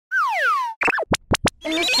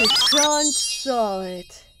Etra saw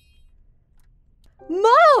it.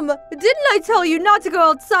 Mom! Didn't I tell you not to go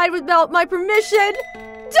outside without my permission?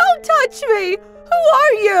 Don't touch me! Who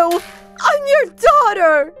are you? I'm your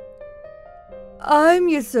daughter! I'm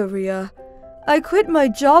Yasuria. I quit my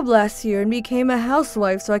job last year and became a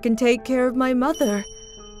housewife so I can take care of my mother.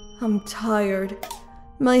 I'm tired.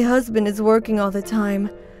 My husband is working all the time.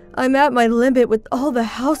 I'm at my limit with all the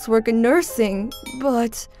housework and nursing,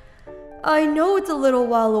 but I know it's a little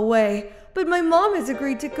while away, but my mom has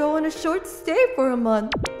agreed to go on a short stay for a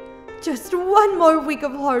month. Just one more week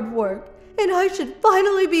of hard work, and I should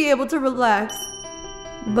finally be able to relax.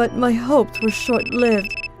 But my hopes were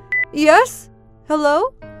short-lived. Yes?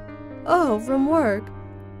 Hello? Oh, from work.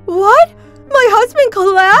 What? My husband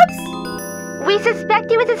collapsed? We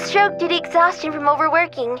suspect he was a stroke due to exhaustion from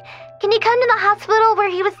overworking. Can you come to the hospital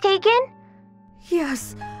where he was taken?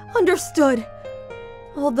 Yes, understood.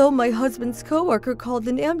 Although my husband's coworker called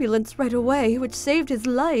an ambulance right away, which saved his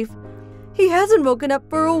life, he hasn't woken up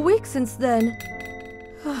for a week since then.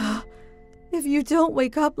 If you don't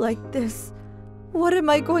wake up like this, what am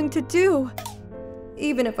I going to do?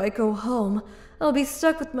 Even if I go home, I'll be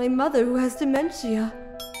stuck with my mother who has dementia.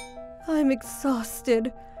 I'm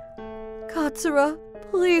exhausted. Katsura,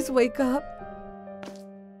 please wake up.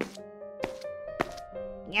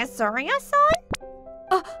 Yasuria-san?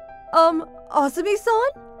 Azumi-san?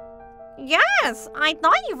 Yes, I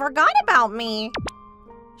thought you forgot about me.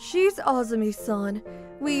 She's Azumi-san.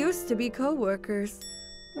 We used to be co-workers.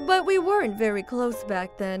 But we weren't very close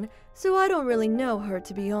back then, so I don't really know her,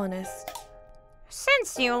 to be honest.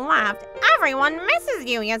 Since you left, everyone misses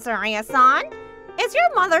you, Yasuria-san. Is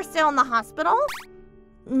your mother still in the hospital?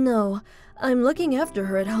 No, I'm looking after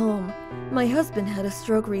her at home. My husband had a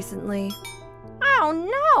stroke recently. Oh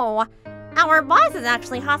no! Our boss is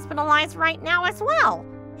actually hospitalized right now as well.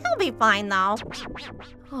 He'll be fine though.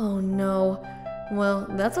 Oh no. Well,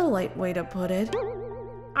 that's a light way to put it.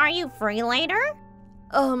 Are you free later?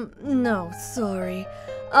 No, sorry.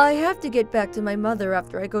 I have to get back to my mother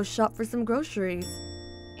after I go shop for some groceries.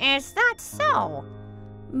 Is that so?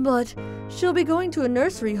 But she'll be going to a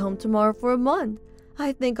nursery home tomorrow for a month.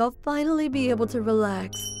 I think I'll finally be able to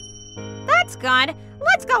relax. That's good.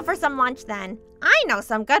 Let's go for some lunch then. I know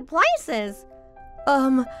some good places.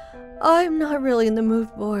 I'm not really in the mood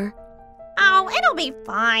for. Oh, it'll be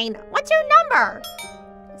fine. What's your number?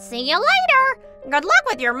 See you later. Good luck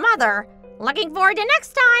with your mother. Looking forward to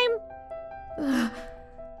next time.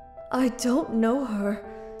 I don't know her.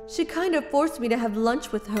 She kind of forced me to have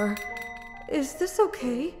lunch with her. Is this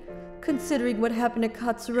okay, considering what happened to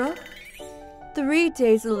Katsura? 3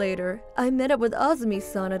 days later, I met up with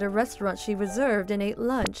Azumi-san at a restaurant she reserved and ate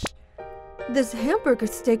lunch. This hamburger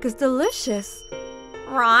steak is delicious.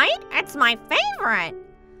 Right? It's my favorite.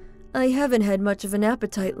 I haven't had much of an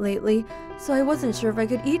appetite lately, so I wasn't sure if I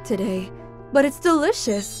could eat today. But it's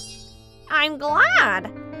delicious. I'm glad.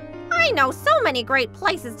 I know so many great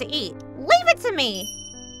places to eat. Leave it to me.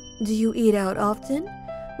 Do you eat out often?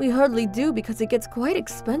 We hardly do because it gets quite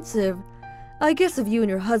expensive. I guess if you and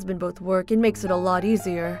your husband both work, it makes it a lot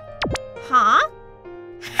easier. Huh?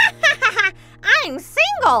 I'm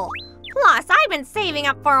single. Plus, I've been saving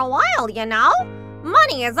up for a while, you know?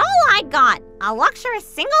 Money is all I got. A luxurious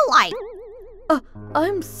single life.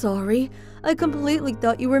 I'm sorry. I completely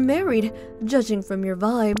thought you were married, judging from your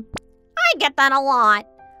vibe. I get that a lot.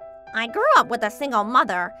 I grew up with a single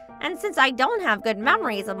mother, and since I don't have good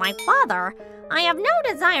memories of my father, I have no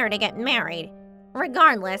desire to get married.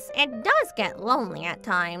 Regardless, it does get lonely at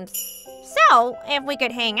times. So, if we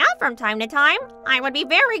could hang out from time to time, I would be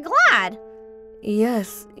very glad.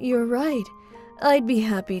 Yes, you're right. I'd be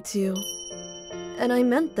happy to. And I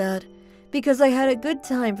meant that, because I had a good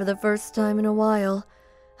time for the first time in a while.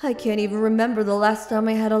 I can't even remember the last time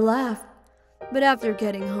I had a laugh. But after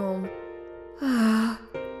getting home,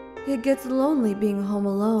 it gets lonely being home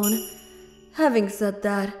alone. Having said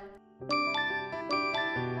that,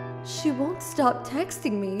 she won't stop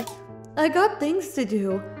texting me. I got things to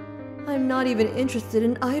do. I'm not even interested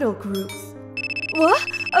in idol groups. What?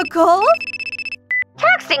 A call?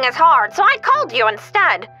 Texting is hard, so I called you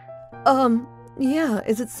instead. Yeah,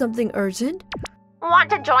 is it something urgent? Want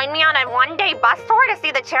to join me on a one-day bus tour to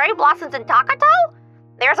see the cherry blossoms in Takato?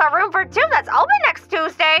 There's a room for 2 that's open next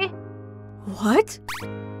Tuesday. What?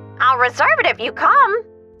 I'll reserve it if you come.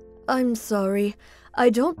 I'm sorry. I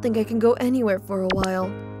don't think I can go anywhere for a while.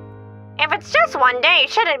 If it's just one day,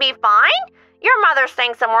 should it be fine? Your mother's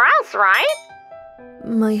staying somewhere else, right?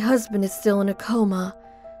 My husband is still in a coma.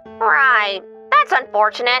 Right. That's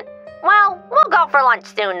unfortunate. Well, we'll go for lunch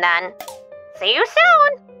soon then. See you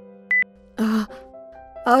soon.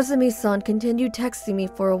 Azumi-san continued texting me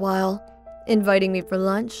for a while, inviting me for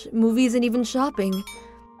lunch, movies, and even shopping.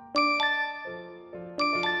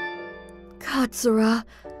 Katsura.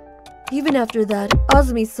 Even after that,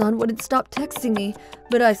 Azumi-san wouldn't stop texting me,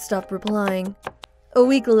 but I stopped replying. A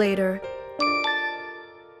week later.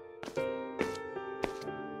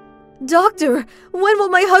 Doctor, when will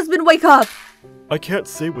my husband wake up? I can't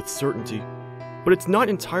say with certainty, but it's not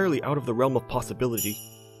entirely out of the realm of possibility.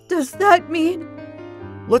 Does that mean?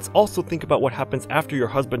 Let's also think about what happens after your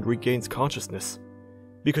husband regains consciousness,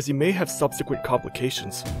 because he may have subsequent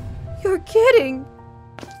complications. You're kidding!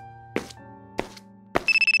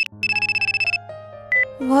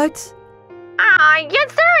 What?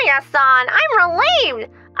 Yatsuria-san, I'm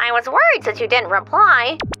relieved! I was worried since you didn't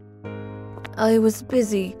reply. I was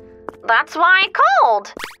busy. That's why I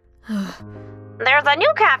called. There's a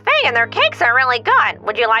new cafe and their cakes are really good.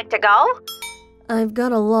 Would you like to go? I've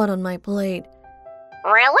got a lot on my plate.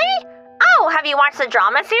 Really? Oh, have you watched the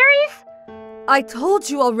drama series? I told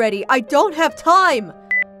you already, I don't have time!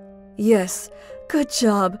 Yes, good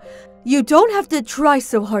job. You don't have to try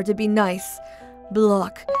so hard to be nice.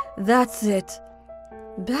 Block. That's it.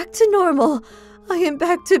 Back to normal. I am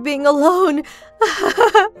back to being alone.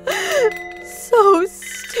 So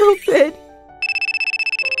stupid.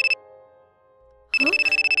 Huh?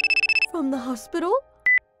 From the hospital?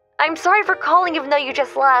 I'm sorry for calling even though you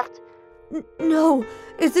just left. No.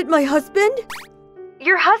 Is it my husband?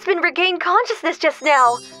 Your husband regained consciousness just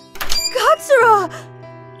now. Katsura!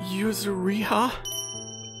 Yuzuriha?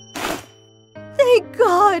 Thank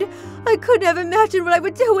God! I couldn't have imagined what I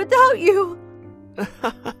would do without you!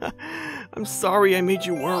 I'm sorry I made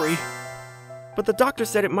you worry. But the doctor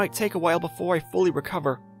said it might take a while before I fully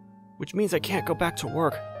recover, which means I can't go back to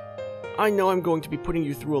work. I know I'm going to be putting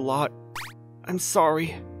you through a lot. I'm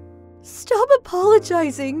sorry. Stop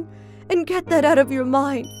apologizing and get that out of your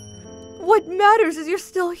mind. What matters is you're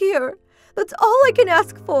still here. That's all I can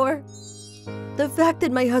ask for. The fact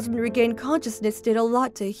that my husband regained consciousness did a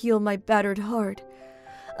lot to heal my battered heart.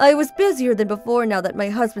 I was busier than before now that my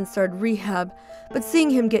husband started rehab, but seeing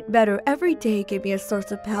him get better every day gave me a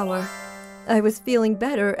source of power. I was feeling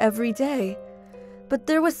better every day. But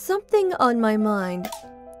there was something on my mind.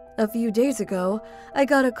 A few days ago, I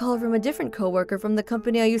got a call from a different coworker from the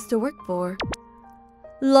company I used to work for.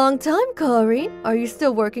 Long time, Kari. Are you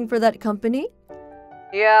still working for that company?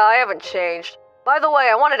 Yeah, I haven't changed. By the way,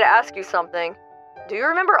 I wanted to ask you something. Do you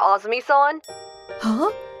remember Azumi-san?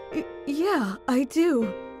 Huh? Yeah, I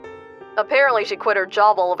do. Apparently she quit her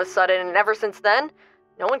job all of a sudden, and ever since then,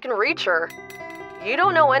 no one can reach her. You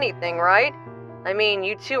don't know anything, right? I mean,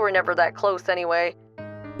 you two were never that close anyway.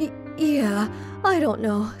 Yeah, I don't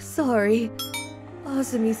know. Sorry.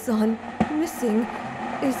 Azumi-san, missing.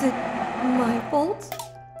 Is it my fault?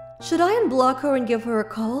 Should I unblock her and give her a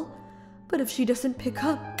call? But if she doesn't pick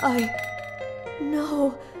up,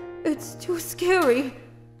 No, it's too scary.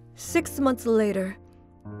 6 months later.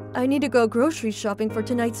 I need to go grocery shopping for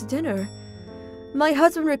tonight's dinner. My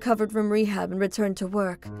husband recovered from rehab and returned to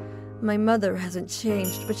work. My mother hasn't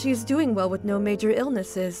changed, but she's doing well with no major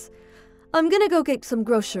illnesses. I'm gonna go get some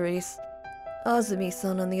groceries.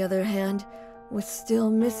 Azumi-san, on the other hand, was still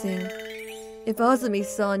missing. If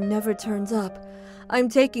Azumi-san never turns up, I'm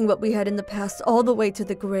taking what we had in the past all the way to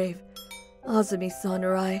the grave. Azumi-san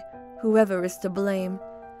or I, whoever is to blame.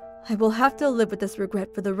 I will have to live with this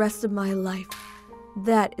regret for the rest of my life.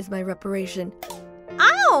 That is my reparation.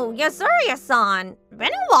 Oh, Yatsuria-san.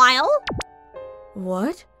 Been a while.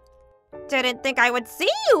 What? Didn't think I would see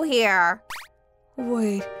you here.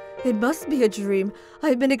 Wait, it must be a dream.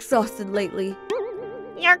 I've been exhausted lately.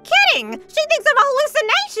 You're kidding! She thinks I'm a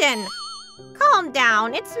hallucination! Calm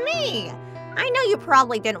down, it's me. I know you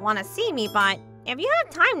probably didn't want to see me, but if you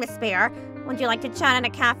have time to spare, would you like to chat at a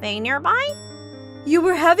cafe nearby? You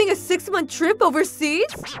were having a 6-month trip overseas?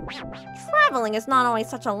 Traveling is not always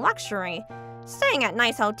such a luxury. Staying at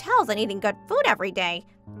nice hotels and eating good food every day.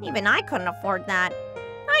 Even I couldn't afford that.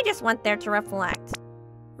 I just went there to reflect.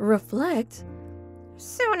 Reflect?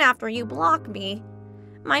 Soon after you blocked me,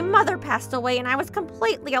 my mother passed away and I was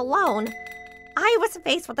completely alone. I was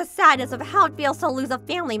faced with the sadness of how it feels to lose a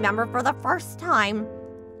family member for the first time.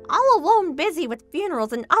 All alone, busy with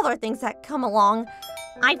funerals and other things that come along,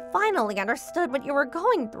 I finally understood what you were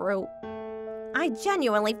going through. I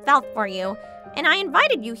genuinely felt for you, and I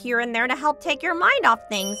invited you here and there to help take your mind off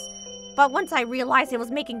things. But once I realized it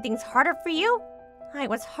was making things harder for you, I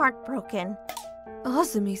was heartbroken.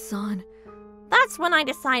 Azumi-san. That's when I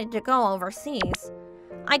decided to go overseas.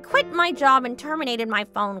 I quit my job and terminated my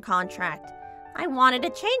phone contract. I wanted to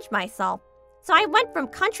change myself, so I went from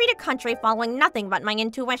country to country following nothing but my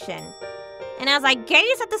intuition. And as I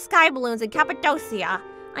gazed at the sky balloons in Cappadocia,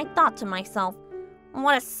 I thought to myself,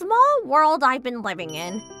 what a small world I've been living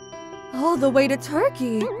in. All the way to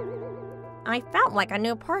Turkey. I felt like a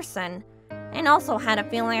new person, and also had a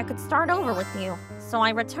feeling I could start over with you, so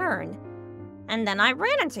I returned. And then I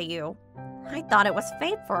ran into you. I thought it was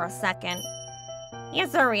fate for a second.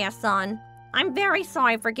 Yuzuriya-san, I'm very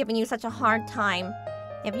sorry for giving you such a hard time.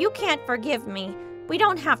 If you can't forgive me, we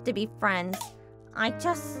don't have to be friends. I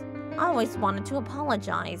just always wanted to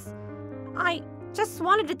apologize. I just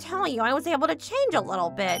wanted to tell you I was able to change a little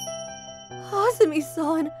bit.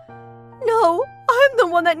 Azumi-san. No, I'm the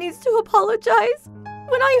one that needs to apologize.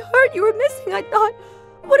 When I heard you were missing, I thought,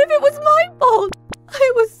 what if it was my fault?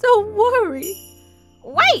 I was so worried.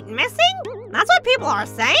 Wait, missing? That's what people are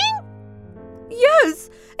saying? Yes,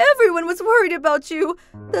 everyone was worried about you.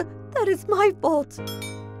 That is my fault.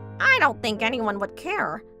 I don't think anyone would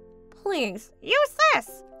care. Please, use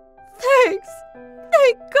this. Thanks.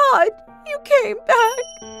 Thank God you came back.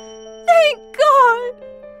 Thank God.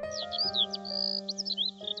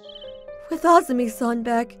 With Azumi-san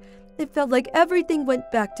back, it felt like everything went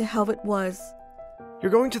back to how it was. You're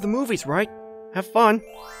going to the movies, right? Have fun.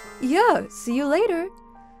 Yeah, see you later.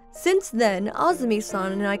 Since then,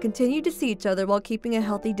 Azumi-san and I continued to see each other while keeping a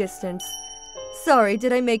healthy distance. Sorry,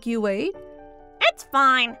 did I make you wait? It's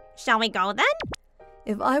fine. Shall we go then?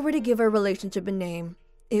 If I were to give our relationship a name,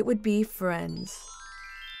 it would be friends.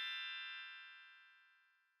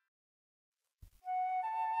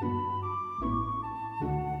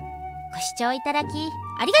 ご視聴いただき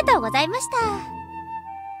ありがとうございました。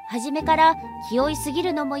初めから気負いすぎ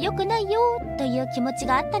るのも良くないよという気持ち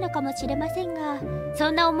があったのかもしれませんが、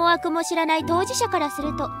そんな思惑も知らない当事者からす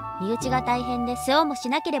ると身内が大変で世話もし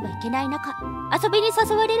なければいけない中、遊びに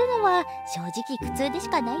誘われるのは正直苦痛でし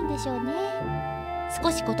かないんでしょうね。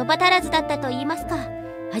少し言葉足らずだったと言いますか、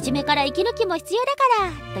初めから息抜きも必要だか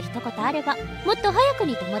らと一言あればもっと早く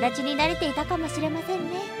に友達になれていたかもしれません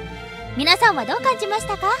ね。皆さんはどう感じまし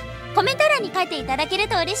たか？コメント欄に書いていただける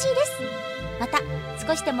と嬉しいです。また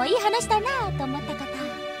少しでもいい話だなぁと思った方、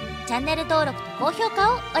チャンネル登録と高評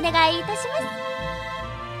価をお願いいたします。